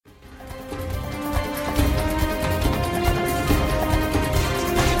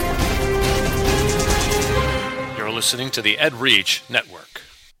listening to the EdReach Network.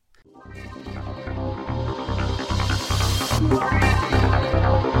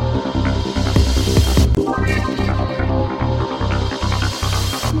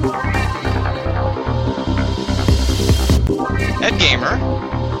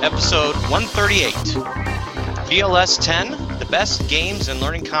 EdGamer, episode 138. GLS 10, the best games and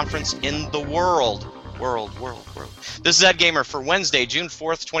learning conference in the world. This is EdGamer for Wednesday, June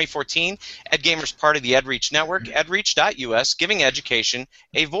 4th, 2014. EdGamer is part of the EdReach Network, edreach.us, giving education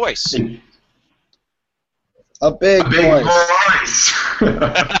a voice. A big voice.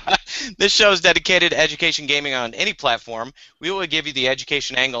 This show is dedicated to education gaming on any platform. We will give you the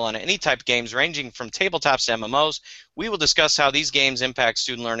education angle on any type of games, ranging from tabletops to MMOs. We will discuss how these games impact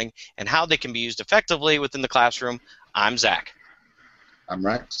student learning and how they can be used effectively within the classroom. I'm Zach. I'm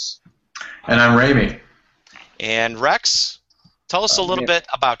Rex. And I'm Ramey. And Rex, tell us a little bit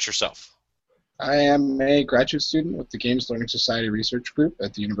about yourself. I am a graduate student with the Games Learning Society Research Group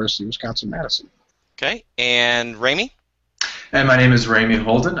at the University of Wisconsin-Madison. Okay, and Ramey? And my name is Ramey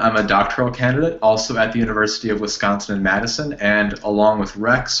Holden. I'm a doctoral candidate, also at the University of Wisconsin-Madison, and along with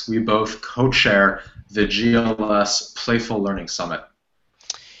Rex, we both co-chair the GLS Playful Learning Summit.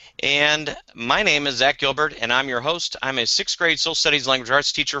 And my name is Zach Gilbert, and I'm your host. I'm a 6th grade social studies language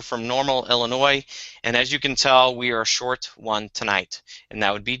arts teacher from Normal, Illinois, and as you can tell, we are short one tonight, and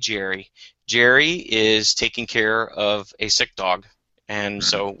that would be Jerry. Jerry is taking care of a sick dog, and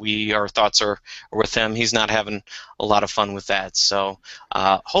so our thoughts are with him. He's not having a lot of fun with that, so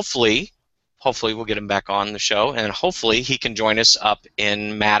hopefully we'll get him back on the show, and hopefully he can join us up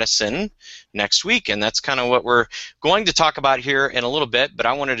in Madison next week, and that's kind of what we're going to talk about here in a little bit, but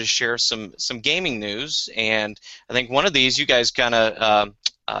I wanted to share some gaming news, and I think one of these you guys kind of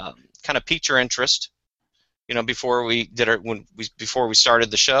piqued your interest. You know, before we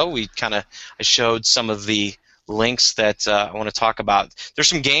started the show, I showed some of the links that I want to talk about. There's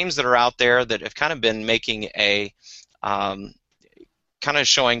some games that are out there that have kind of been making a kind of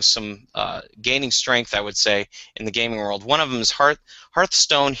showing some gaining strength, I would say, in the gaming world. One of them is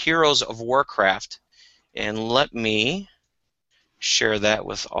Hearthstone Heroes of Warcraft, and let me share that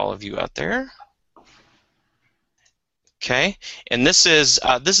with all of you out there. Okay, and this is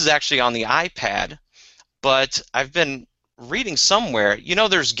actually on the iPad, but I've been reading somewhere. You know,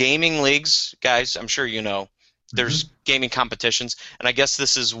 there's gaming leagues, guys. I'm sure you know. There's gaming competitions, and I guess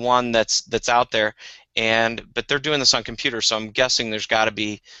this is one that's out there. But they're doing this on computer, so I'm guessing there's got to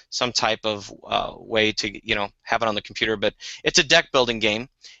be some type of way to have it on the computer. But it's a deck building game,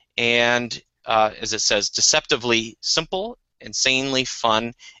 and as it says, deceptively simple, insanely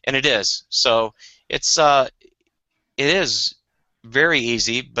fun, and it is. So it is very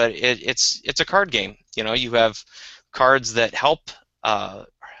easy, but it's a card game. You know, you have cards that help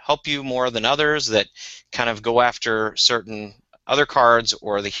you more than others, that kind of go after certain other cards,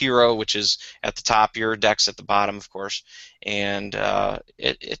 or the hero, which is at the top, your deck's at the bottom, of course, and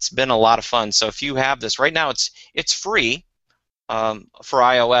it's been a lot of fun. So if you have this right now, it's free for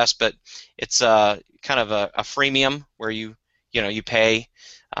iOS, but it's kind of a freemium where you pay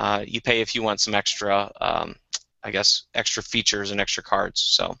if you want some extra extra features and extra cards.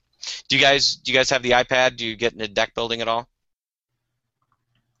 So do you guys have the iPad? Do you get into deck building at all?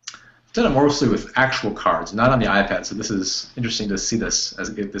 I've done it mostly with actual cards, not on the iPad, so this is interesting to see this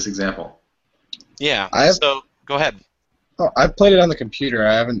example. Yeah, so go ahead. Oh, I've played it on the computer.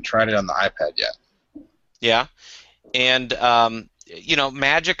 I haven't tried it on the iPad yet. Yeah, and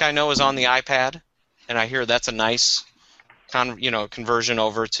Magic I know is on the iPad, and I hear that's a nice conversion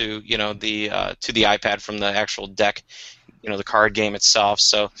over to the iPad from the actual deck, the card game itself.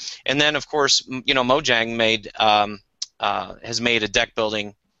 So, and then of course Mojang has made a deck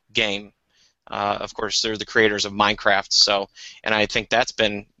building game. Of course, they're the creators of Minecraft, so, and I think that's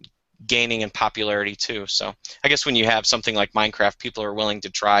been gaining in popularity too. So I guess when you have something like Minecraft, people are willing to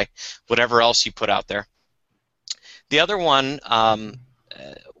try whatever else you put out there. The other one of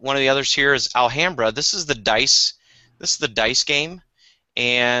the others here is Alhambra. This is the dice game,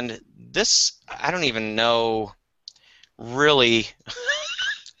 and this, I don't even know really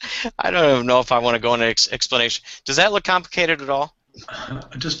I don't even know if I want to go into explanation. Does that look complicated at all?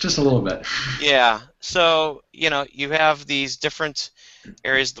 Just a little bit. Yeah. So you have these different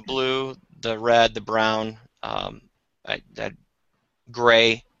areas: the blue, the red, the brown, that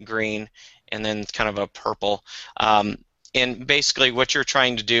gray, green, and then kind of a purple. And basically, what you're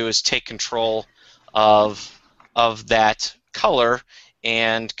trying to do is take control of that color,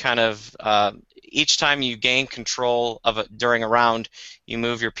 and kind of each time you gain control of it during a round, you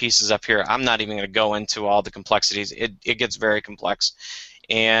move your pieces up here. I'm not even going to go into all the complexities. It gets very complex.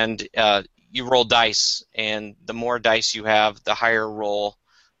 And you roll dice, and the more dice you have, the higher roll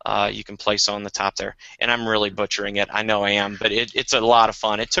you can place on the top there. And I'm really butchering it. I know I am, but it's a lot of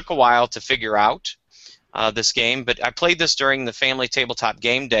fun. It took a while to figure out this game, but I played this during the family tabletop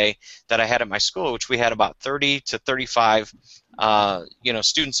game day that I had at my school, which we had about 30 to 35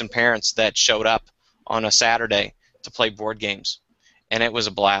 students and parents that showed up on a Saturday to play board games. And it was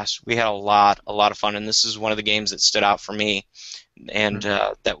a blast. We had a lot of fun, and this is one of the games that stood out for me. And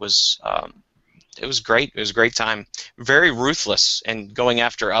that was it was great. It was a great time. Very ruthless and going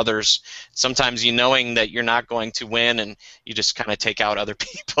after others. Sometimes knowing that you're not going to win, and you just kind of take out other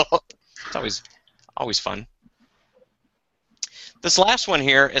people. It's always fun. This last one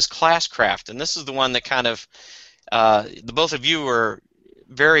here is Classcraft, and this is the one that kind of the both of you were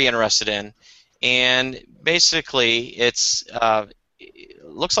very interested in. And basically, it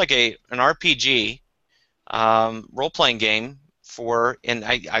looks like an RPG role-playing game and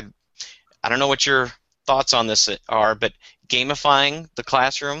I don't know what your thoughts on this are, but gamifying the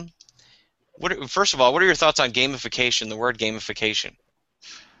classroom. First of all, what are your thoughts on gamification? The word gamification.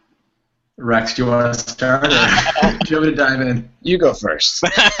 Rex, do you want to start, or do you want me to dive in? You go first.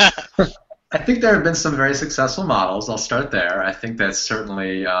 I think there have been some very successful models. I'll start there. I think that's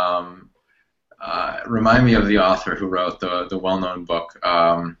certainly remind me of the author who wrote the well-known book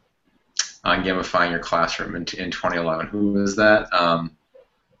on gamifying your classroom in 2011. Who was that?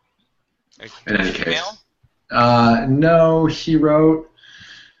 In any case, no, he wrote.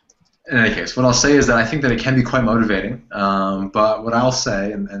 In any case, what I'll say is that I think that it can be quite motivating. But what I'll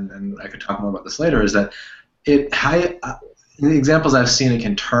say, and I could talk more about this later, is that in the examples I've seen, it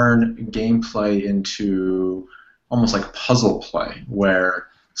can turn gameplay into almost like puzzle play, where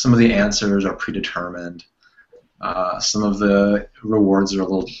some of the answers are predetermined, some of the rewards are a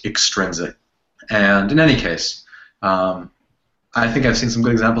little extrinsic. And in any case, I think I've seen some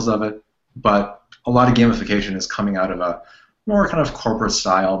good examples of it, but a lot of gamification is coming out of a more kind of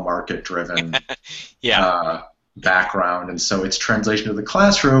corporate-style, market-driven background, and so its translation to the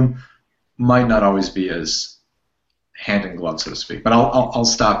classroom might not always be as hand in glove, so to speak. But I'll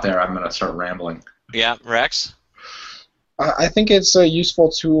stop there. I'm going to start rambling. Yeah, Rex? I think it's a useful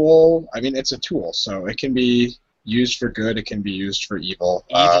tool. I mean, it's a tool, so it can be used for good. It can be used for evil.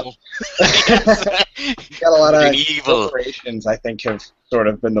 Evil. You got a lot of evil. corporations, I think, have sort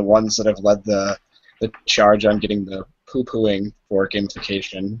of been the ones that have led the charge on getting the poo-pooing for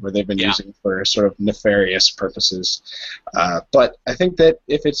gamification, where they've been using for sort of nefarious purposes. But I think that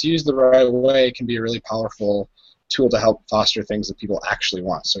if it's used the right way, it can be a really powerful tool to help foster things that people actually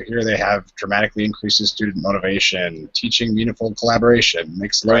want. So here they have dramatically increases student motivation, teaching meaningful collaboration,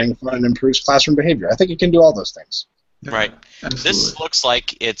 makes learning fun, and improves classroom behavior. I think it can do all those things. Right. Absolutely. This looks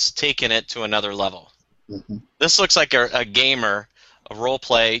like it's taken it to another level. Mm-hmm. This looks like a gamer, a role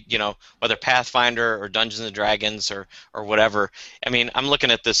play, whether Pathfinder or Dungeons and Dragons or whatever. I mean, I'm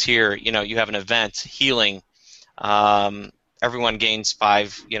looking at this here. You have an event, healing. Everyone gains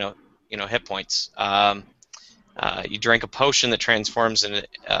 5, hit points. You drink a potion that transforms into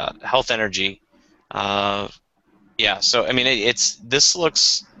health energy. So I mean, this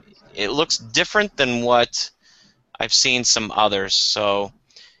looks different than what I've seen some others. So,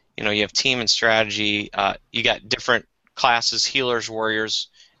 you have team and strategy. You got different classes: healers, warriors,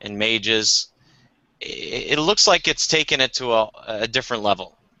 and mages. It looks like it's taken it to a different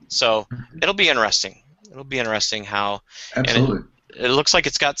level. So it'll be interesting. It'll be interesting how. Absolutely. It looks like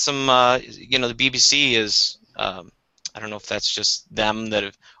it's got some. The BBC is. I don't know if that's just them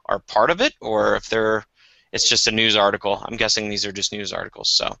that are part of it, or if it's just a news article. I'm guessing these are just news articles.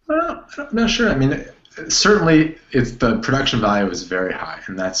 So. I'm not sure. I mean, certainly, the production value is very high,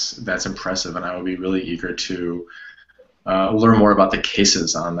 and that's impressive. And I will be really eager to learn more about the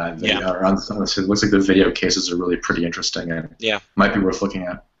cases on that video. Yeah. Or on this. It looks like the video cases are really pretty interesting, and might be worth looking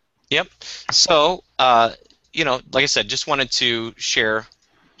at. Yep. So, like I said, just wanted to share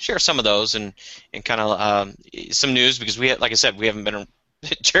some of those and kind of some news, because like I said, we haven't been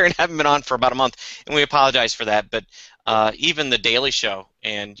Jerry and I haven't been on for about a month, and we apologize for that. But even the Daily Show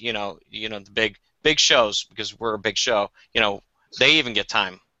and the big shows, because we're a big show, they even get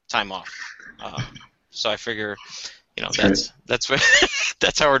time off. So I figure that's what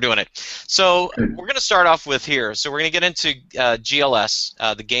that's how we're doing it. So we're going to start off with here. So we're going to get into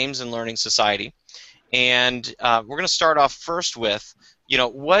GLS, the Games and Learning Society, and we're going to start off first with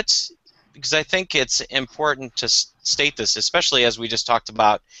because I think it's important to state this, especially as we just talked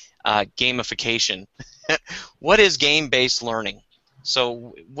about gamification. What is game-based learning?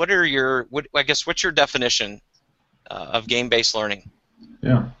 So what's your definition of game-based learning?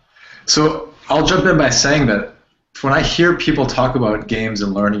 Yeah. So I'll jump in by saying that when I hear people talk about games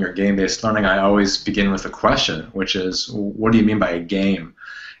and learning or game-based learning, I always begin with a question, which is, what do you mean by a game?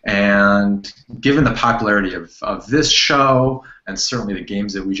 And given the popularity of this show and certainly the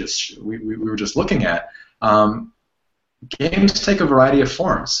games that we were just looking at, games take a variety of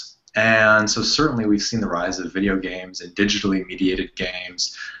forms. And so certainly we've seen the rise of video games and digitally mediated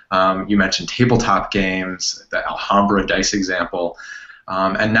games. You mentioned tabletop games, the Alhambra dice example.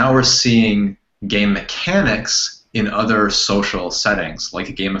 And now we're seeing game mechanics in other social settings, like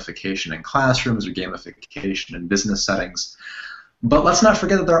gamification in classrooms or gamification in business settings. But let's not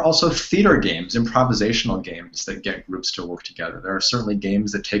forget that there are also theater games, improvisational games that get groups to work together. There are certainly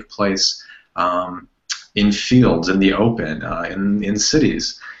games that take place in fields, in the open, in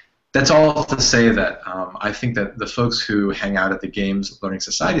cities. That's all to say that I think that the folks who hang out at the Games Learning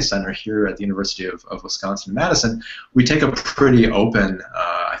Society Center here at the University of Wisconsin-Madison, we take a pretty open,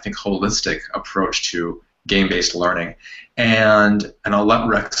 I think holistic approach to game-based learning. And I'll let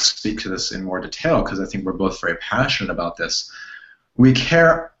Rex speak to this in more detail because I think we're both very passionate about this. We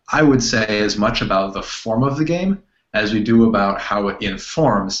care, I would say, as much about the form of the game as we do about how it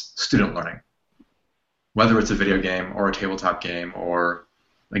informs student learning. Whether it's a video game or a tabletop game or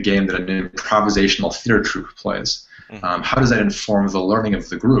a game that an improvisational theater troupe plays. How does that inform the learning of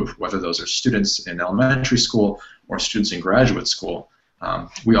the group, whether those are students in elementary school or students in graduate school?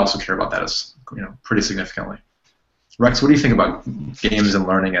 We also care about that as pretty significantly. Rex, what do you think about games and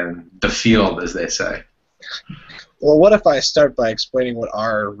learning and the field, as they say? Well, what if I start by explaining what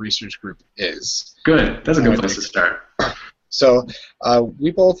our research group is? Good. That's a good place to start. So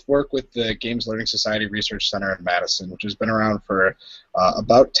we both work with the Games Learning Society Research Center in Madison, which has been around for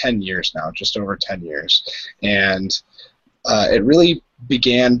about 10 years now, just over 10 years. And it really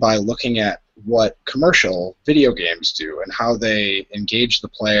began by looking at what commercial video games do and how they engage the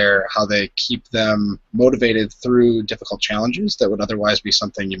player, how they keep them motivated through difficult challenges that would otherwise be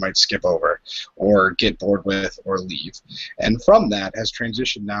something you might skip over or get bored with or leave. And from that has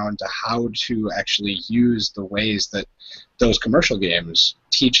transitioned now into how to actually use the ways that those commercial games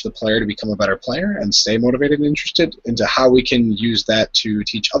teach the player to become a better player and stay motivated and interested, into how we can use that to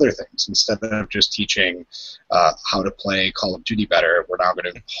teach other things. Instead of just teaching how to play Call of Duty better, we're now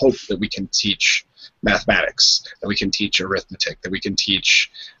going to hope that we can teach mathematics, that we can teach arithmetic, that we can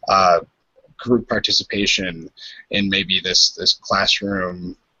teach group participation in maybe this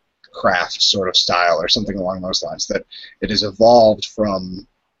classroom craft sort of style or something along those lines, that it has evolved from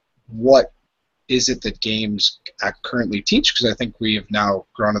what is it that games currently teach, because I think we have now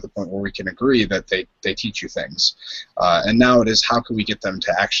grown to the point where we can agree that they teach you things. And now it is, how can we get them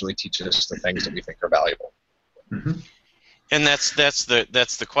to actually teach us the things that we think are valuable? Mm-hmm. And that's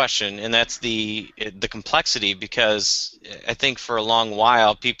the question, and that's the complexity, because I think for a long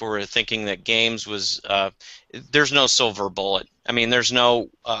while people were thinking that games was there's no silver bullet. I mean, there's not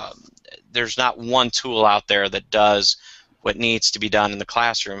one tool out there that does what needs to be done in the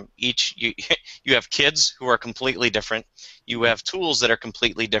classroom. You have kids who are completely different. You have tools that are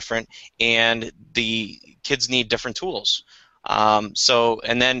completely different, and the kids need different tools. And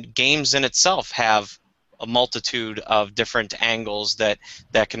then games in itself have a multitude of different angles that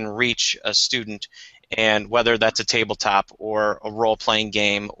can reach a student, and whether that's a tabletop or a role-playing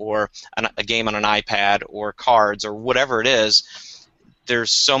game or a game on an iPad or cards or whatever it is,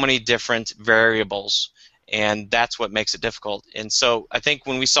 there's so many different variables, and that's what makes it difficult. And so I think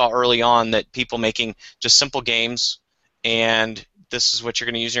when we saw early on that people making just simple games, and this is what you're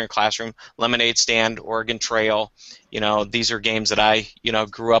going to use in your classroom, Lemonade Stand, Oregon Trail, these are games that I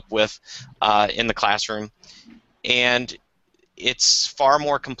grew up with in the classroom, and it's far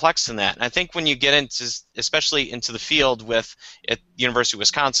more complex than that. And I think when you get into, especially into the field with at University of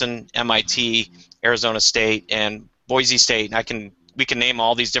Wisconsin, MIT, Arizona State, and Boise State, and we can name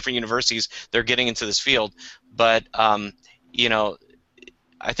all these different universities they're getting into this field, but I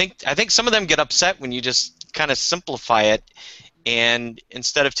think some of them get upset when you just kind of simplify it, and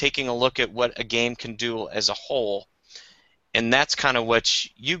instead of taking a look at what a game can do as a whole. And that's kind of what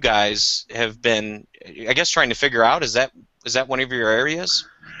you guys have been, I guess, trying to figure out. Is that one of your areas?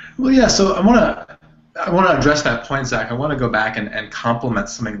 Well, yeah. So I want to address that point, Zach. I want to go back and complement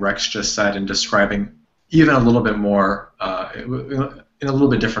something Rex just said in describing even a little bit more, in a little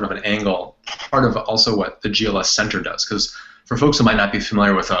bit different of an angle, part of also what the GLS Center does. Because for folks who might not be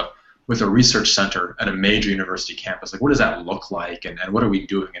familiar with a research center at a major university campus, like what does that look like, and what are we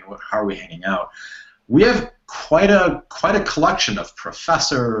doing, and how are we hanging out? We have quite a collection of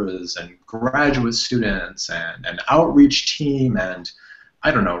professors and graduate students and an outreach team, and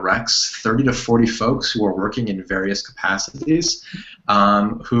I don't know, Rex, 30 to 40 folks who are working in various capacities,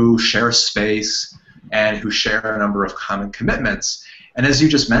 who share space, and who share a number of common commitments. And as you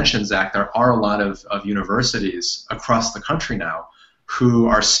just mentioned, Zach, there are a lot of universities across the country now who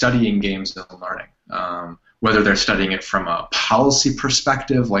are studying games and learning. Whether they're studying it from a policy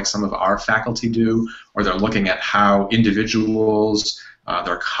perspective, like some of our faculty do, or they're looking at how individuals,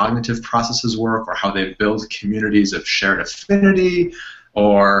 their cognitive processes work, or how they build communities of shared affinity,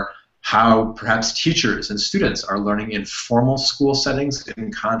 or how perhaps teachers and students are learning in formal school settings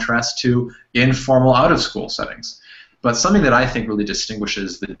in contrast to informal out-of-school settings. But something that I think really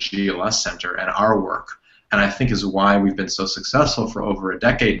distinguishes the GLS Center and our work, and I think is why we've been so successful for over a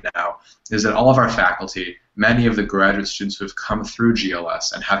decade now, is that all of our faculty, many of the graduate students who have come through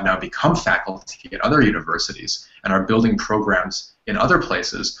GLS and have now become faculty at other universities and are building programs in other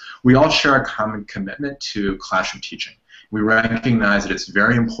places, we all share a common commitment to classroom teaching. We recognize that it's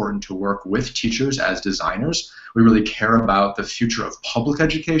very important to work with teachers as designers. We really care about the future of public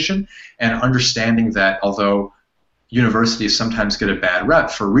education and understanding that although universities sometimes get a bad rep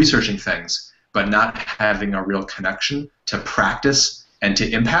for researching things but not having a real connection to practice and to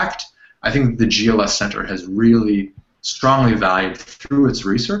impact, I think the GLS Center has really strongly valued through its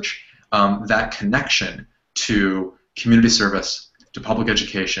research that connection to community service, to public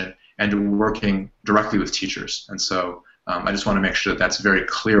education, and to working directly with teachers. And so I just want to make sure that that's very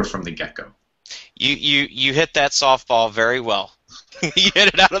clear from the get-go. You hit that softball very well. You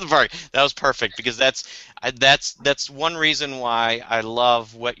hit it out of the park. That was perfect, because that's one reason why I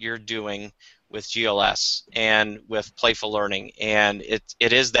love what you're doing with GLS and with Playful Learning, and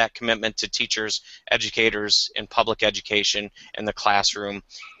it is that commitment to teachers, educators, and public education in the classroom,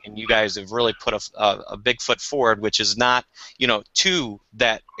 and you guys have really put a big foot forward, which is not, to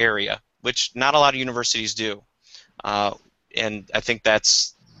that area, which not a lot of universities do, and I think that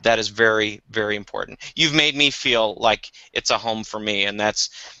is very, very important. You've made me feel like it's a home for me, and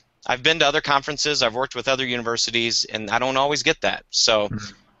I've been to other conferences, I've worked with other universities, and I don't always get that, so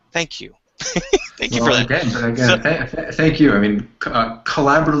thank you. Thank you for that. Thank you. I mean,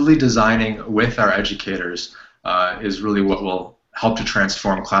 collaboratively designing with our educators is really what will help to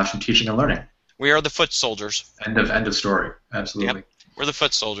transform classroom teaching and learning. We are the foot soldiers. End of story. Absolutely. Yep. We're the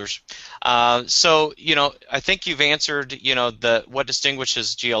foot soldiers. So, I think you've answered, what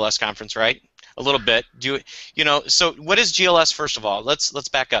distinguishes GLS conference, right? A little bit. So what is GLS, first of all? Let's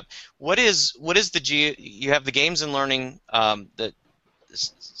back up. What is you have the Games and Learning the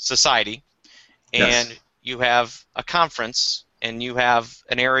Society, and yes, you have a conference, and you have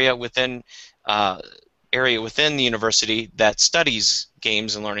an area within the university that studies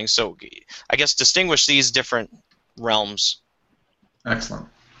games and learning. So I guess distinguish these different realms. Excellent.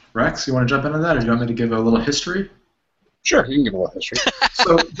 Rex, you want to jump into that, or do you want me to give a little history? Sure, you can give a little history.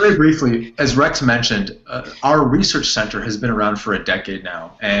 So very briefly, as Rex mentioned, our research center has been around for a decade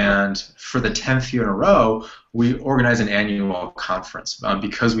now, and for the 10th year in a row, we organize an annual conference.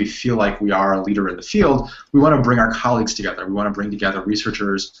 Because we feel like we are a leader in the field, we want to bring our colleagues together. We want to bring together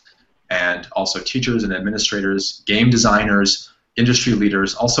researchers and also teachers and administrators, game designers, industry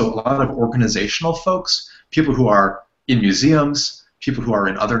leaders, also a lot of organizational folks, people who are in museums, people who are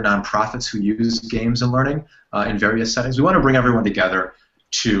in other nonprofits who use games and learning in various settings. We want to bring everyone together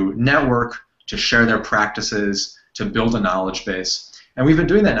to network, to share their practices, to build a knowledge base. And we've been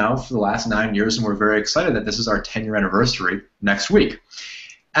doing that now for the last 9 years, and we're very excited that this is our 10-year anniversary next week.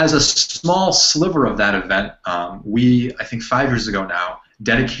 As a small sliver of that event, we, I think 5 years ago now,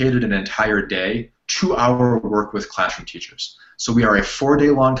 dedicated an entire day to our work with classroom teachers. So we are a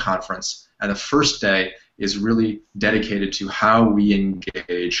 4-day-long conference, and the first day is really dedicated to how we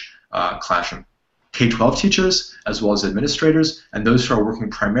engage classroom K-12 teachers as well as administrators and those who are working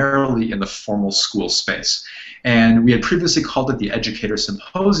primarily in the formal school space. And we had previously called it the Educator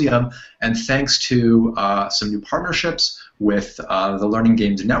Symposium, and thanks to some new partnerships with the Learning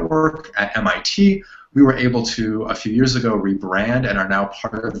Games Network at MIT, we were able to, a few years ago, rebrand and are now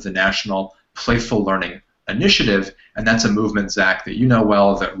part of the National Playful Learning Initiative, and that's a movement, Zach, that you know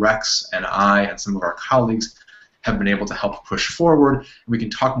well, that Rex and I and some of our colleagues have been able to help push forward. We can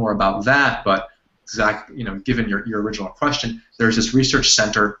talk more about that, but Zach, given your original question, there's this research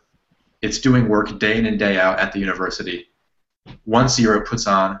center. It's doing work day in and day out at the university. Once a year, it puts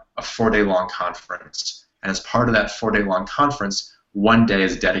on a 4-day-long conference, and as part of that 4-day-long conference, 1 day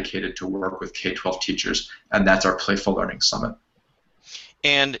is dedicated to work with K-12 teachers, and that's our Playful Learning Summit.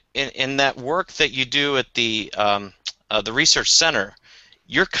 And in that work that you do at the research center,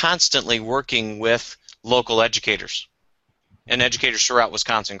 you're constantly working with local educators and educators throughout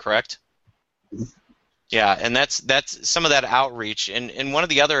Wisconsin, correct? Yeah, and that's some of that outreach. And one of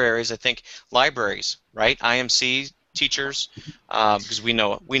the other areas, I think, libraries, right? IMC teachers, because we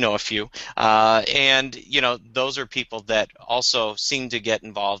know a few, and those are people that also seem to get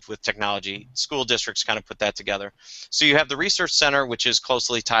involved with technology. School districts kind of put that together. So you have the research center, which is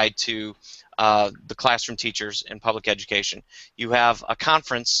closely tied to the classroom teachers in public education. You have a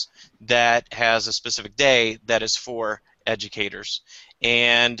conference that has a specific day that is for educators.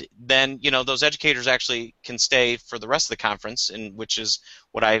 And then, those educators actually can stay for the rest of the conference, which is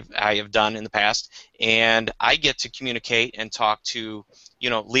what I have done in the past. And I get to communicate and talk to,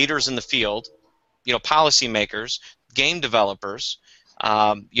 leaders in the field, policymakers, game developers,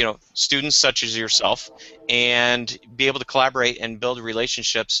 students such as yourself, and be able to collaborate and build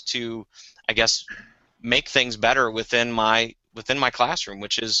relationships to, I guess, make things better within my classroom,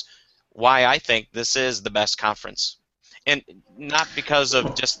 which is why I think this is the best conference. And not because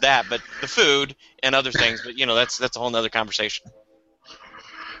of just that, but the food and other things. But that's a whole other conversation.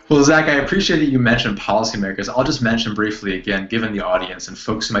 Well, Zach, I appreciate that you mentioned policymakers. I'll just mention briefly again, given the audience and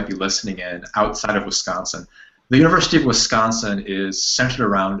folks who might be listening in outside of Wisconsin. The University of Wisconsin is centered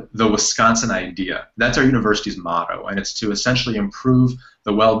around the Wisconsin idea. That's our university's motto, and it's to essentially improve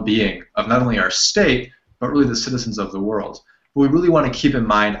the well-being of not only our state, but really the citizens of the world. But we really want to keep in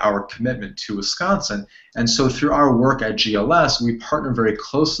mind our commitment to Wisconsin, and so through our work at GLS, we partner very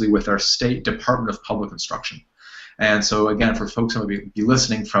closely with our state Department of Public Instruction. And so again, for folks who might be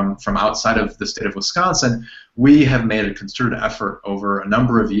listening from outside of the state of Wisconsin, we have made a concerted effort over a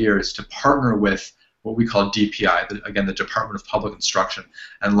number of years to partner with what we call DPI, again, the Department of Public Instruction.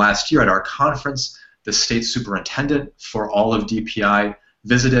 And last year at our conference, the state superintendent for all of DPI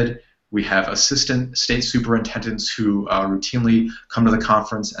visited. We have assistant state superintendents who routinely come to the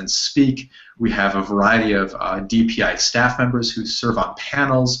conference and speak. We have a variety of DPI staff members who serve on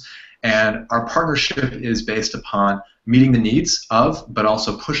panels. And our partnership is based upon meeting the needs of, but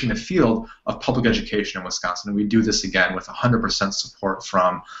also pushing the field of public education in Wisconsin. And we do this, again, with 100% support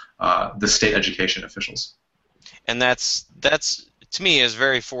from the state education officials. And that's to me, is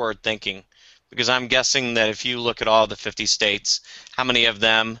very forward-thinking, because I'm guessing that if you look at all the 50 states, how many of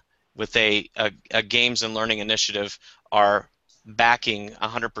them with a games and learning initiative are backing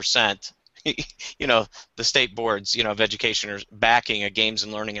 100%? The state boards, of education are backing a games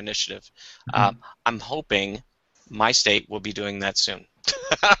and learning initiative. Mm-hmm. I'm hoping my state will be doing that soon.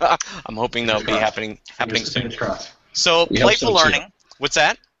 I'm hoping they'll be happening soon. So playful learning. What's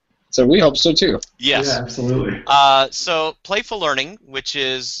that? So we hope so too. Yes. Yeah, absolutely. So playful learning, which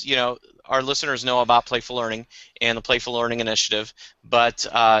is, our listeners know about Playful Learning and the Playful Learning Initiative, but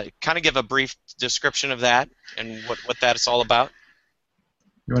kind of give a brief description of that and what that is all about.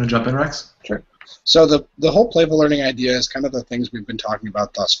 You want to jump in, Rex? Sure. So the whole playful learning idea is kind of the things we've been talking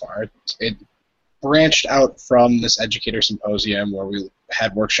about thus far. It branched out from this educator symposium where we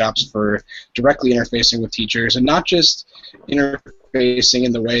had workshops for directly interfacing with teachers, and not just interfacing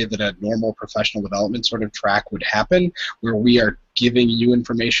in the way that a normal professional development sort of track would happen, where we are giving you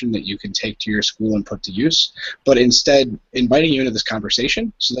information that you can take to your school and put to use, but instead inviting you into this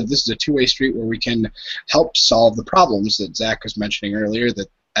conversation so that this is a two-way street where we can help solve the problems that Zach was mentioning earlier, that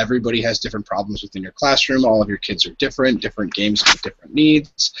everybody has different problems within your classroom, all of your kids are different games have different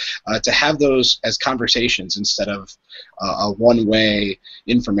needs, to have those as conversations instead of a one-way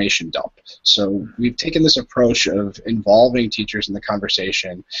information dump. So we've taken this approach of involving teachers in the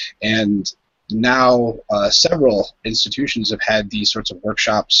conversation, and now several institutions have had these sorts of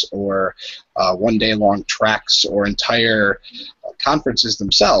workshops or one-day-long tracks or entire conferences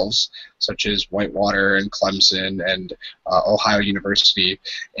themselves, such as Whitewater and Clemson and Ohio University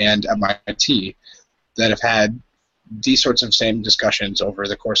and MIT, that have had these sorts of same discussions over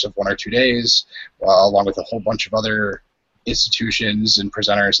the course of 1 or 2 days, along with a whole bunch of other institutions and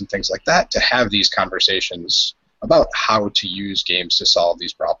presenters and things like that, to have these conversations about how to use games to solve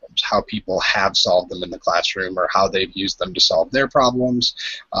these problems, how people have solved them in the classroom or how they've used them to solve their problems,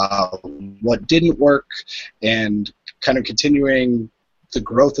 what didn't work, and kind of continuing the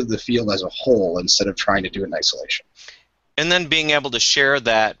growth of the field as a whole instead of trying to do it in isolation. And then being able to share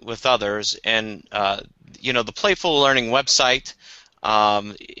that with others. And the Playful Learning website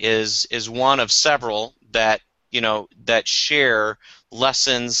is one of several that that share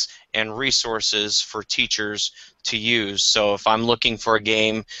lessons and resources for teachers to use. So if I'm looking for a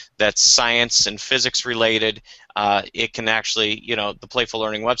game that's science and physics related, it can actually, the Playful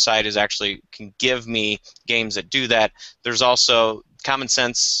Learning website can give me games that do that. There's also Common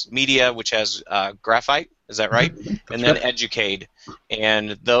Sense Media, which has Graphite. Is that right? And then Educade,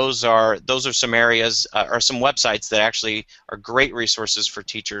 and those are some areas or some websites that actually are great resources for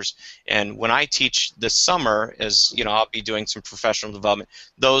teachers. And when I teach this summer, as I'll be doing some professional development.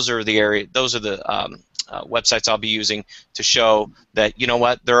 Those are the websites I'll be using to show that, you know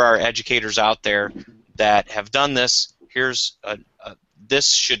what, there are educators out there that have done this. Here's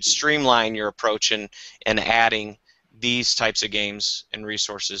this should streamline your approach in adding these types of games and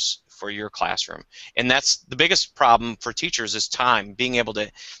resources for your classroom. And that's the biggest problem for teachers, is time, being able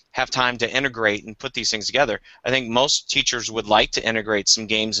to have time to integrate and put these things together. I think most teachers would like to integrate some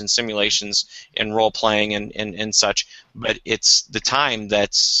games and simulations and role-playing and such, but it's the time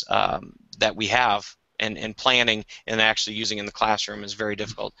that's that we have and planning and actually using in the classroom is very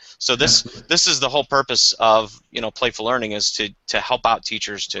difficult. So this is the whole purpose of, you know, Playful Learning, is to help out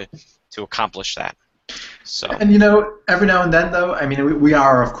teachers to accomplish that. So. And, you know, every now and then, though, I mean, we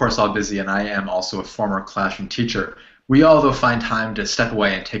are, of course, all busy, and I am also a former classroom teacher. We all, though, find time to step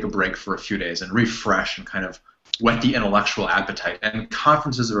away and take a break for a few days and refresh and kind of whet the intellectual appetite. And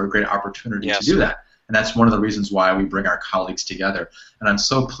conferences are a great opportunity to do that. And that's one of the reasons why we bring our colleagues together. And I'm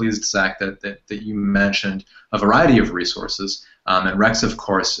so pleased, Zach, that you mentioned a variety of resources. And Rex, of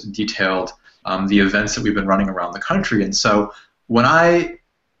course, detailed the events that we've been running around the country. And so when I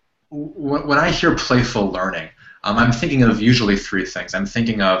hear playful learning, I'm thinking of usually three things. I'm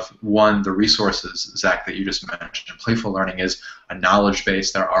thinking of, one, the resources, Zach, that you just mentioned. Playful learning is a knowledge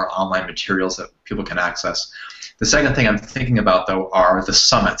base. There are online materials that people can access. The second thing I'm thinking about, though, are the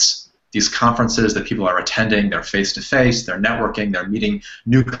summits. These conferences that people are attending, they're face-to-face, they're networking, they're meeting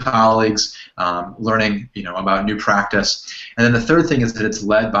new colleagues, learning, you know, about new practice. And then the third thing is that it's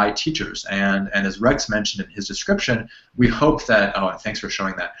led by teachers. And as Rex mentioned in his description, we hope that, oh, thanks for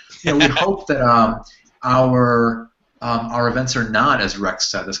showing that. You know, we hope that our events are not, as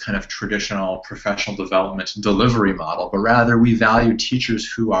Rex said, this kind of traditional professional development delivery model, but rather we value teachers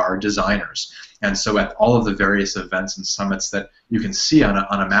who are designers. And so at all of the various events and summits that you can see on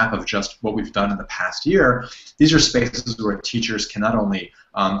a map of just what we've done in the past year, these are spaces where teachers can not only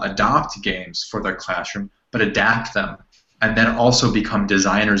adopt games for their classroom, but adapt them, and then also become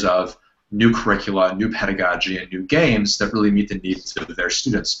designers of new curricula, new pedagogy, and new games that really meet the needs of their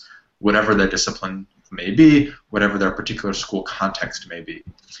students, whatever their discipline may be, whatever their particular school context may be.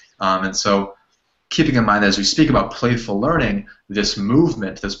 And so keeping in mind that as we speak about playful learning, this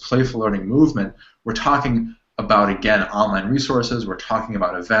movement, this playful learning movement, we're talking about, again, online resources, we're talking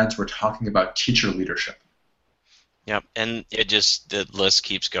about events, we're talking about teacher leadership. Yep, and the list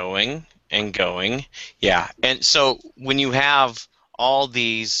keeps going and going. Yeah, and so when you have all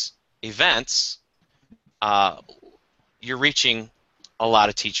these events, you're reaching a lot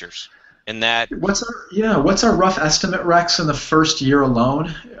of teachers. And that what's our rough estimate, Rex, in the first year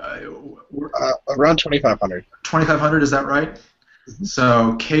alone? Around 2,500. 2,500, is that right? Mm-hmm.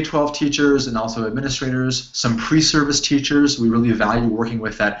 So K-12 teachers and also administrators, some pre-service teachers. We really value working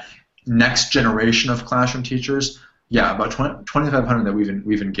with that next generation of classroom teachers. Yeah, about 2,500 that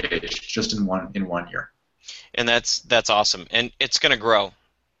we've engaged just in one year. And that's awesome, and it's going to grow.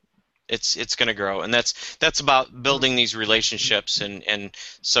 It's going to grow, and that's about building these relationships, and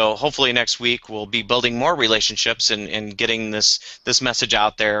so hopefully next week we'll be building more relationships and getting this message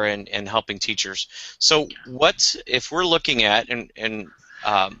out there and helping teachers. So what if we're looking at and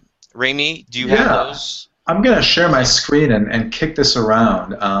Rami, do you have those? I'm going to share my screen and kick this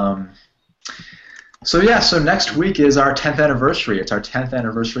around. So next week is our 10th anniversary. It's our 10th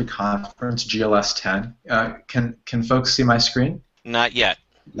anniversary conference, GLS 10. Can folks see my screen? Not yet.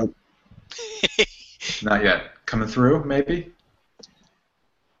 Nope. Not yet. Coming through, maybe?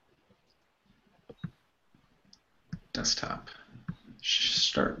 Desktop.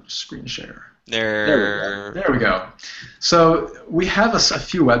 Start screen share. There we go. So we have a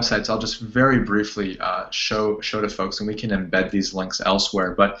few websites. I'll just very briefly show to folks, and we can embed these links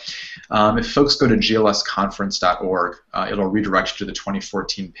elsewhere. But if folks go to glsconference.org, it'll redirect you to the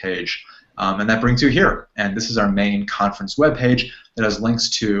 2014 page. And that brings you here. And this is our main conference webpage that has links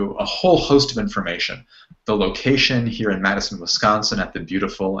to a whole host of information. The location here in Madison, Wisconsin at the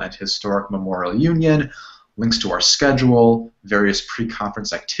beautiful and historic Memorial Union, links to our schedule, various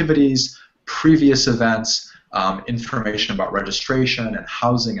pre-conference activities, previous events, information about registration and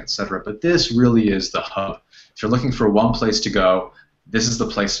housing, etc. But this really is the hub. If you're looking for one place to go, this is the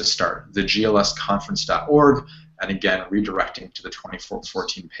place to start, the glsconference.org, and again, redirecting to the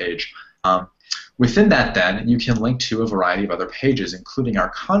 2014 page. Within that, then, you can link to a variety of other pages, including our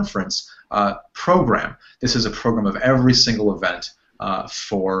conference program. This is a program of every single event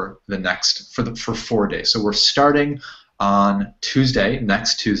for 4 days. So we're starting on Tuesday,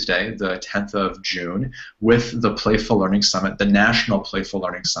 next Tuesday, the 10th of June, with the Playful Learning Summit, the National Playful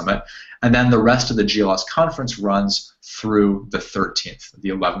Learning Summit, and then the rest of the GLS conference runs through the 13th, the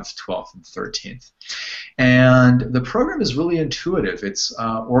 11th, 12th, and 13th. And the program is really intuitive. It's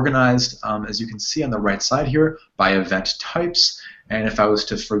organized, as you can see on the right side here, by event types. And if I was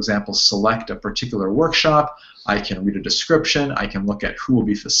to, for example, select a particular workshop, I can read a description, I can look at who will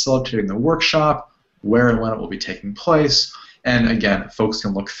be facilitating the workshop, where and when it will be taking place, and again, folks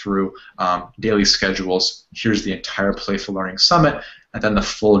can look through daily schedules. Here's the entire Playful Learning Summit, and then the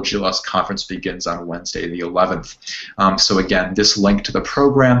full GLS conference begins on Wednesday the 11th. So again, this link to the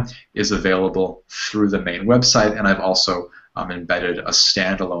program is available through the main website, and I've also embedded a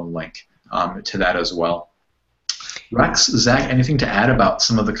standalone link to that as well. Rex, Zach, anything to add about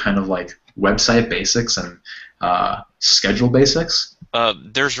some of the kind of like website basics and schedule basics?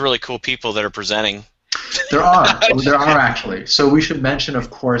 There's really cool people that are presenting. There are actually. So we should mention, of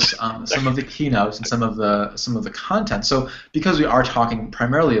course, some of the keynotes and some of the content. So because we are talking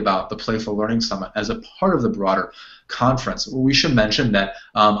primarily about the Playful Learning Summit as a part of the broader conference, we should mention that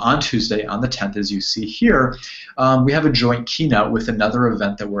on Tuesday, on the 10th, as you see here, we have a joint keynote with another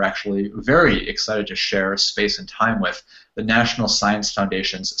event that we're actually very excited to share space and time with, the National Science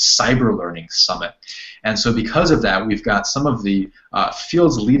Foundation's Cyber Learning Summit. And so because of that, we've got some of the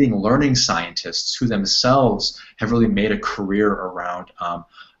field's leading learning scientists who themselves have really made a career around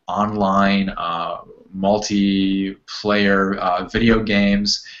online multiplayer video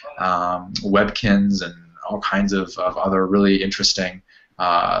games, webkins, and all kinds of other really interesting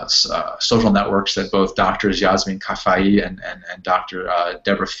social networks that both Drs. Yasmin Kafai and Dr.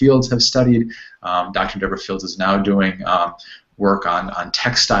 Deborah Fields have studied. Dr. Deborah Fields is now doing work on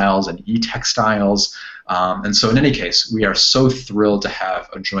textiles and e-textiles. And so in any case, we are so thrilled to have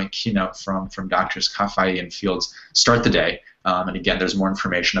a joint keynote from Drs. Kafai and Fields start the day. And again, there's more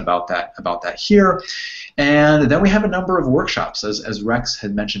information about that here. And then we have a number of workshops. As Rex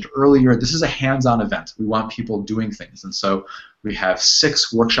had mentioned earlier, this is a hands-on event. We want people doing things. And so we have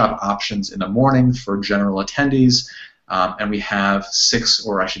 6 workshop options in the morning for general attendees. And we have 6,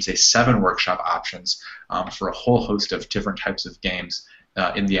 or I should say 7 workshop options for a whole host of different types of games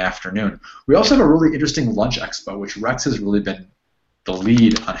in the afternoon. We also have a really interesting lunch expo, which Rex has really been the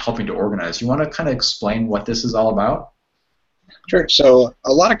lead on helping to organize. You want to kind of explain what this is all about? Sure. So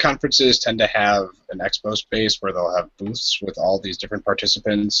a lot of conferences tend to have an expo space where they'll have booths with all these different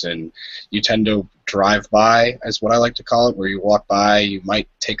participants, and you tend to drive by, as what I like to call it, where you walk by, you might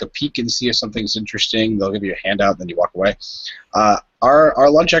take a peek and see if something's interesting, they'll give you a handout, and then you walk away. Our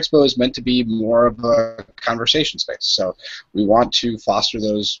lunch expo is meant to be more of a conversation space, so we want to foster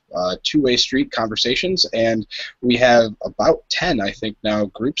those two-way street conversations, and we have about 10, I think now,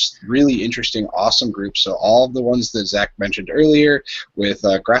 groups, really interesting, awesome groups. So all of the ones that Zach mentioned earlier with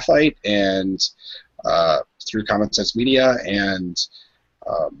Graphite and through Common Sense Media and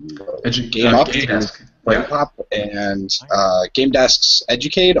Game Up, Pop, and Game Desk's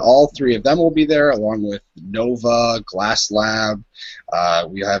Educade, all 3 of them will be there, along with Nova, Glass Lab.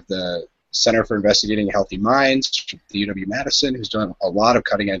 We have the Center for Investigating Healthy Minds, the UW-Madison, who's done a lot of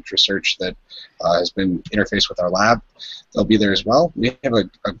cutting-edge research that has been interfaced with our lab. They'll be there as well. We have a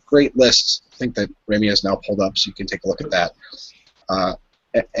great list, I think, that Remy has now pulled up, so you can take a look at that.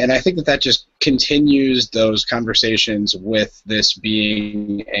 And I think that just continues those conversations with this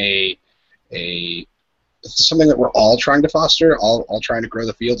being something that we're all trying to foster, all trying to grow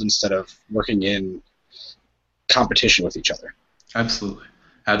the field instead of working in competition with each other. Absolutely.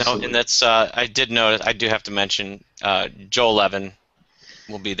 No, and that's I did notice. I do have to mention Joel Levin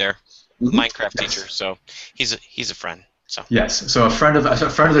will be there, Minecraft teacher. So he's a friend. So. Yes, so a friend of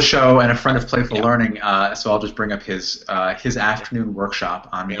the show and a friend of Playful Learning. So I'll just bring up his afternoon workshop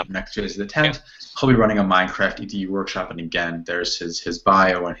on next Tuesday the 10th. He'll be running a Minecraft EDU workshop, and again, there's his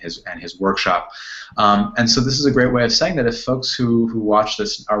bio and his workshop. And so this is a great way of saying that if folks who watch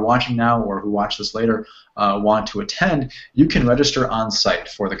this are watching now or who watch this later want to attend, you can register on site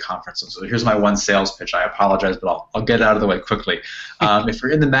for the conference. So here's my one sales pitch. I apologize, but I'll get it out of the way quickly. If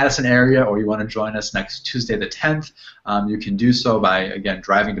you're in the Madison area or you want to join us next Tuesday the 10th, you can do so by, again,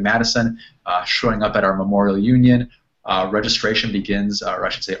 driving to Madison, showing up at our Memorial Union. Registration begins, or I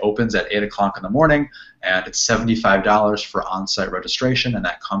should say opens at 8 o'clock in the morning, and it's $75 for on-site registration, and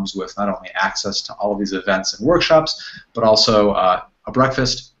that comes with not only access to all of these events and workshops, but also a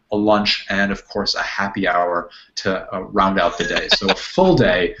breakfast, a lunch, and of course a happy hour to round out the day. So a full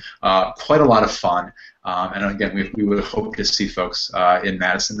day, quite a lot of fun, and again, we would hope to see folks in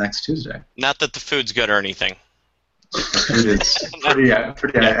Madison next Tuesday. Not that the food's good or anything. The food is pretty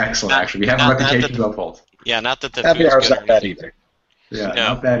excellent, actually. We have a reputation to uphold. Yeah, not that the Happy food's hour's good not or bad anything. either. Yeah,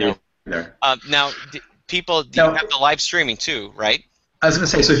 No, not bad no. either. Now, people, you Now- have the live streaming too, right? I was going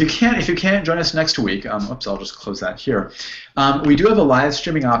to say, so if you can't join us next week, oops, I'll just close that here. We do have a live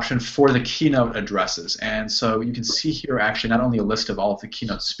streaming option for the keynote addresses, and so you can see here actually not only a list of all of the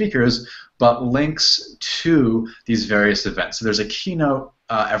keynote speakers, but links to these various events. So there's a keynote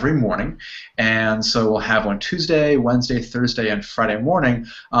every morning, and so we'll have one Tuesday, Wednesday, Thursday, and Friday morning,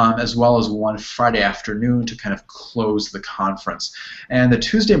 as well as one Friday afternoon to kind of close the conference. And the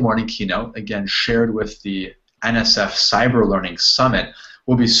Tuesday morning keynote, again, shared with the NSF Cyber Learning Summit,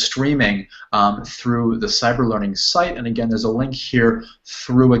 will be streaming through the Cyber Learning site, and again, there's a link here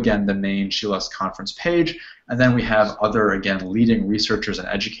through, again, the main GLS conference page, and then we have other, again, leading researchers and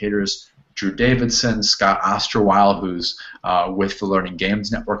educators, Drew Davidson, Scott Osterweil, who's with the Learning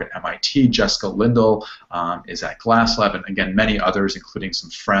Games Network at MIT, Jessica Lindell is at GlassLab, and again, many others, including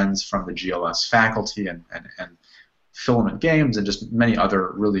some friends from the GLS faculty and Filament Games, and just many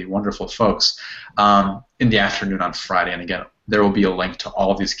other really wonderful folks in the afternoon on Friday. And again, there will be a link to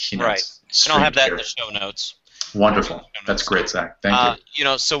all of these keynotes. Right. And I'll have that here in the show notes. Wonderful. That's great, Zach. Thank you. You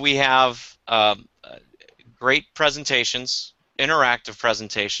know, so we have great presentations, interactive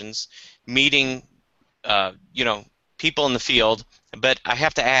presentations, meeting, you know, people in the field. But I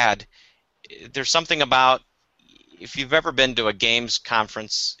have to add, there's something about, if you've ever been to a games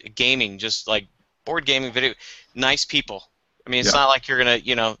conference, gaming, just like board gaming, video, nice people. I mean, it's not like you're gonna,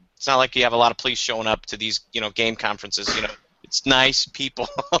 you know, it's not like you have a lot of police showing up to these, you know, game conferences. You know, it's nice people,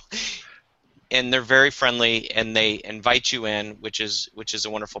 and they're very friendly, and they invite you in, which is a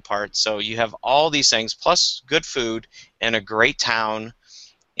wonderful part. So you have all these things, plus good food and a great town,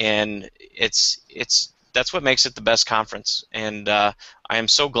 and that's what makes it the best conference. And I am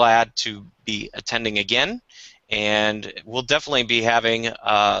so glad to be attending again. And we'll definitely be having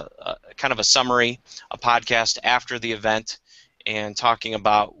kind of a summary, a podcast after the event, and talking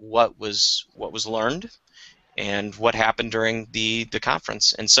about what was learned and what happened during the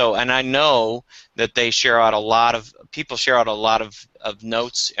conference. And I know that they share out a lot of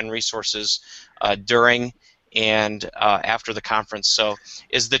notes and resources during and after the conference. So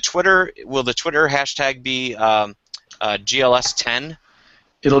will the Twitter hashtag be GLS10?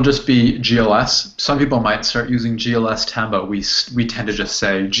 It'll just be GLS. Some people might start using GLS10, but we tend to just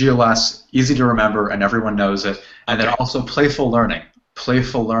say GLS, easy to remember, and everyone knows it. And then also playful learning.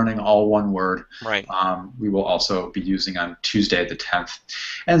 Playful learning, all one word. Right. We will also be using on Tuesday the 10th.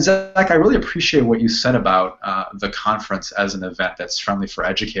 And Zach, I really appreciate what you said about the conference as an event that's friendly for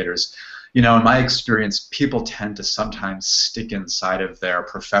educators. You know, in my experience, people tend to sometimes stick inside of their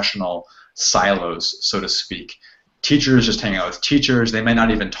professional silos, so to speak. Teachers just hang out with teachers. They may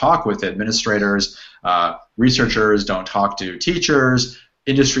not even talk with administrators. Researchers don't talk to teachers.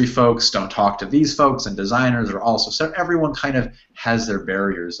 Industry folks don't talk to these folks, and designers are also. So everyone kind of has their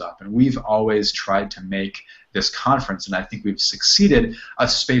barriers up. And we've always tried to make this conference, and I think we've succeeded, a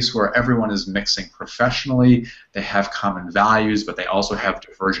space where everyone is mixing professionally. They have common values, but they also have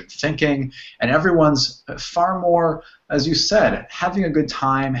divergent thinking. And everyone's far more, as you said, having a good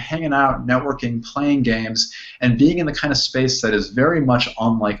time, hanging out, networking, playing games, and being in the kind of space that is very much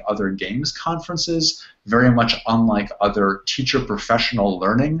unlike other games conferences, very much unlike other teacher professional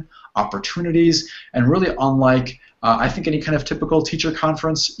learning opportunities, and really unlike I think any kind of typical teacher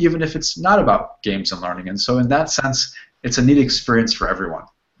conference, even if it's not about games and learning. And so in that sense, it's a neat experience for everyone.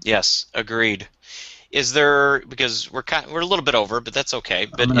 Yes, agreed. Is there, because we're a little bit over, but that's okay.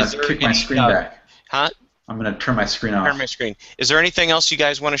 But I'm going to kick my screen back. Huh? I'm going to turn my screen off. Turn my screen. Is there anything else you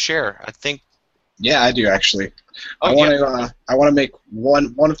guys want to share? I think. Yeah, I do actually. Oh, I want to make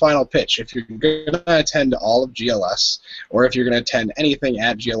one final pitch. If you're going to attend all of GLS, or if you're going to attend anything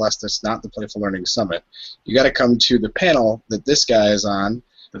at GLS that's not the Playful Learning Summit, you got to come to the panel that this guy is on.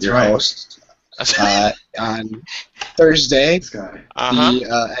 That's your right. host on Thursday at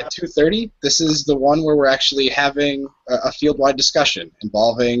 2:30. This is the one where we're actually having a field-wide discussion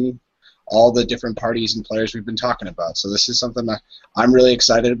involving all the different parties and players we've been talking about. So this is something that I'm really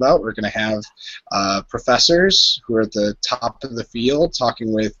excited about. We're going to have professors who are at the top of the field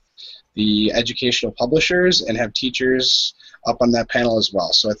talking with the educational publishers, and have teachers up on that panel as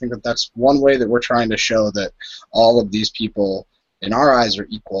well. So I think that that's one way that we're trying to show that all of these people, in our eyes, are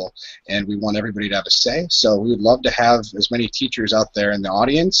equal, and we want everybody to have a say. So we would love to have as many teachers out there in the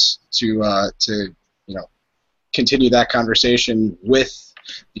audience to continue that conversation with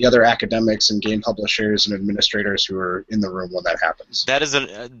the other academics and game publishers and administrators who are in the room when that happens. That is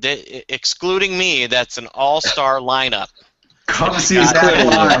excluding me. That's an all-star lineup. Come see Zach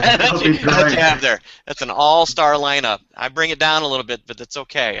live. That'll be Glad great. you have there. That's an all-star lineup. I bring it down a little bit, but that's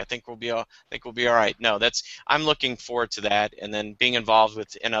okay. I think we'll be all right. No, I'm looking forward to that, and then being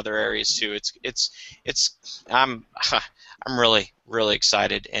involved in other areas too. I'm really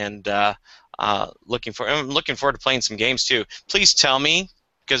excited, and I'm looking forward to playing some games too. Please tell me,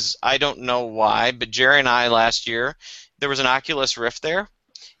 because I don't know why, but Jerry and I last year, there was an Oculus Rift there,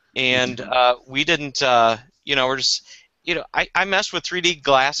 and we didn't. We're just. I messed with 3D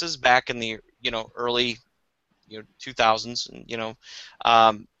glasses back in the early 2000s,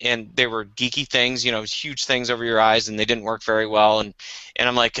 and they were geeky things, huge things over your eyes, and they didn't work very well, and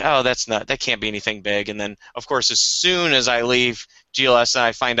I'm like, oh, that can't be anything big, and then of course as soon as I leave GLS and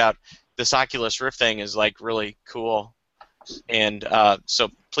I find out this Oculus Rift thing is like really cool, and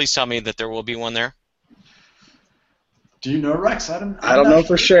so please tell me that there will be one there. Do you know, Rex? I don't know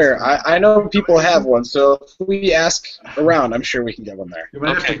for sure. I know people have one, so if we ask around, I'm sure we can get one there. You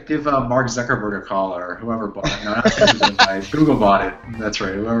might have to give Mark Zuckerberg a call or whoever bought it. No, not him, Google bought it. That's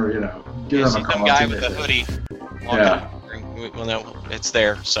right. Whoever, give them a call. Some guy with a hoodie. Yeah. Well, no, it's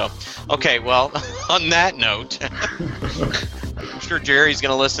there. So, okay. Well, on that note, I'm sure Jerry's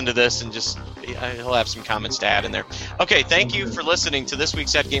going to listen to this and he'll have some comments to add in there. Okay, thank you for listening to this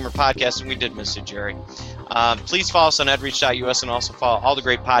week's EdGamer podcast, and we did miss it, Jerry. Please follow us on edreach.us and also follow all the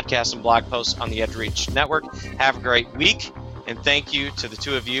great podcasts and blog posts on the EdReach Network. Have a great week, and thank you to the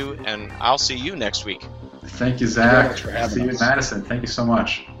two of you, and I'll see you next week. Thank you, Zach. Thank you very much for having See you us. in Madison. Thank you so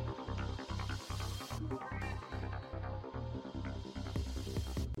much.